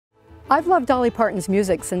I've loved Dolly Parton's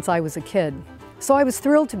music since I was a kid, so I was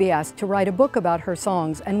thrilled to be asked to write a book about her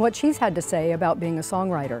songs and what she's had to say about being a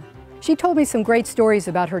songwriter. She told me some great stories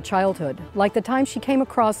about her childhood, like the time she came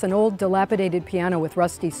across an old dilapidated piano with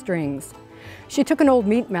rusty strings. She took an old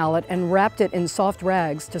meat mallet and wrapped it in soft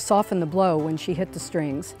rags to soften the blow when she hit the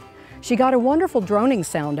strings. She got a wonderful droning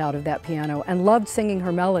sound out of that piano and loved singing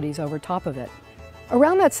her melodies over top of it.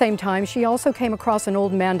 Around that same time, she also came across an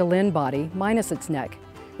old mandolin body, minus its neck,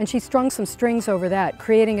 and she strung some strings over that,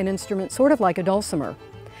 creating an instrument sort of like a dulcimer.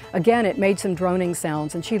 Again, it made some droning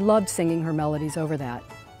sounds, and she loved singing her melodies over that.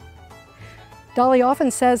 Dolly often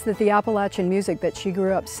says that the Appalachian music that she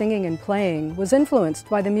grew up singing and playing was influenced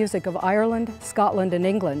by the music of Ireland, Scotland, and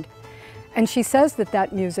England. And she says that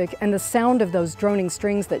that music and the sound of those droning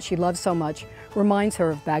strings that she loves so much reminds her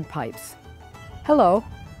of bagpipes. Hello,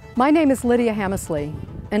 my name is Lydia Hamessley,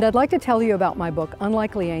 and I'd like to tell you about my book,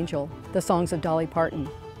 Unlikely Angel, The Songs of Dolly Parton.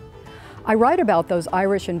 I write about those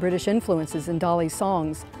Irish and British influences in Dolly's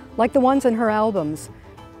songs, like the ones in her albums,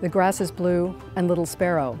 The Grass is Blue and Little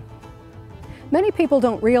Sparrow. Many people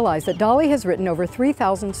don't realize that Dolly has written over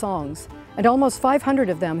 3,000 songs, and almost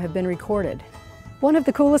 500 of them have been recorded. One of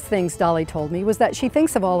the coolest things Dolly told me was that she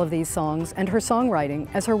thinks of all of these songs and her songwriting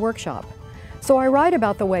as her workshop. So I write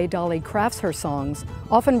about the way Dolly crafts her songs,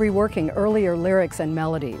 often reworking earlier lyrics and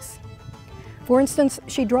melodies. For instance,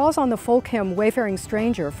 she draws on the folk hymn Wayfaring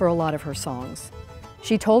Stranger for a lot of her songs.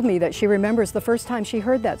 She told me that she remembers the first time she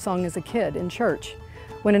heard that song as a kid in church,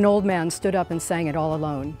 when an old man stood up and sang it all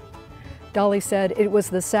alone. Dolly said, "It was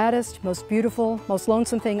the saddest, most beautiful, most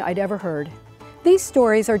lonesome thing I'd ever heard." These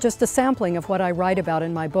stories are just a sampling of what I write about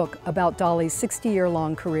in my book about Dolly's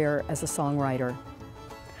 60-year-long career as a songwriter.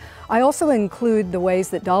 I also include the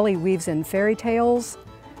ways that Dolly weaves in fairy tales,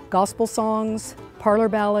 gospel songs, parlor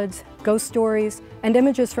ballads, ghost stories, and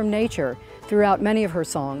images from nature throughout many of her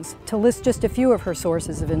songs, to list just a few of her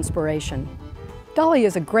sources of inspiration. Dolly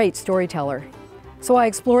is a great storyteller, so I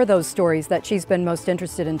explore those stories that she's been most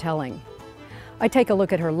interested in telling. I take a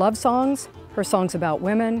look at her love songs, her songs about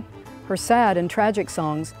women, her sad and tragic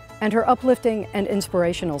songs, and her uplifting and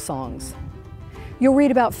inspirational songs. You'll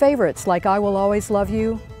read about favorites like I Will Always Love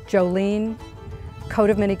You, Jolene, Coat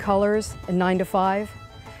of Many Colors, and 9 to 5.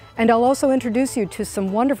 And I'll also introduce you to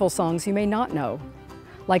some wonderful songs you may not know,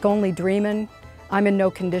 like Only Dreamin', I'm in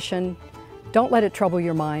No Condition, Don't Let It Trouble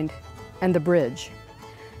Your Mind, and The Bridge.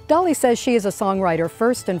 Dolly says she is a songwriter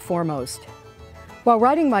first and foremost. While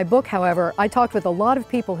writing my book, however, I talked with a lot of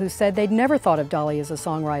people who said they'd never thought of Dolly as a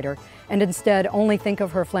songwriter and instead only think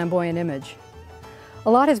of her flamboyant image.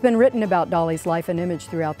 A lot has been written about Dolly's life and image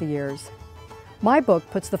throughout the years. My book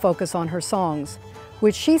puts the focus on her songs,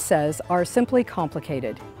 which she says are simply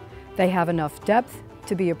complicated. They have enough depth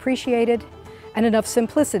to be appreciated and enough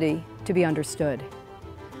simplicity to be understood.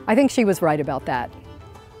 I think she was right about that.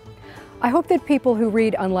 I hope that people who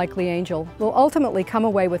read Unlikely Angel will ultimately come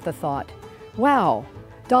away with the thought, wow,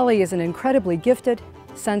 Dolly is an incredibly gifted,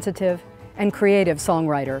 sensitive, and creative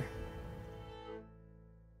songwriter.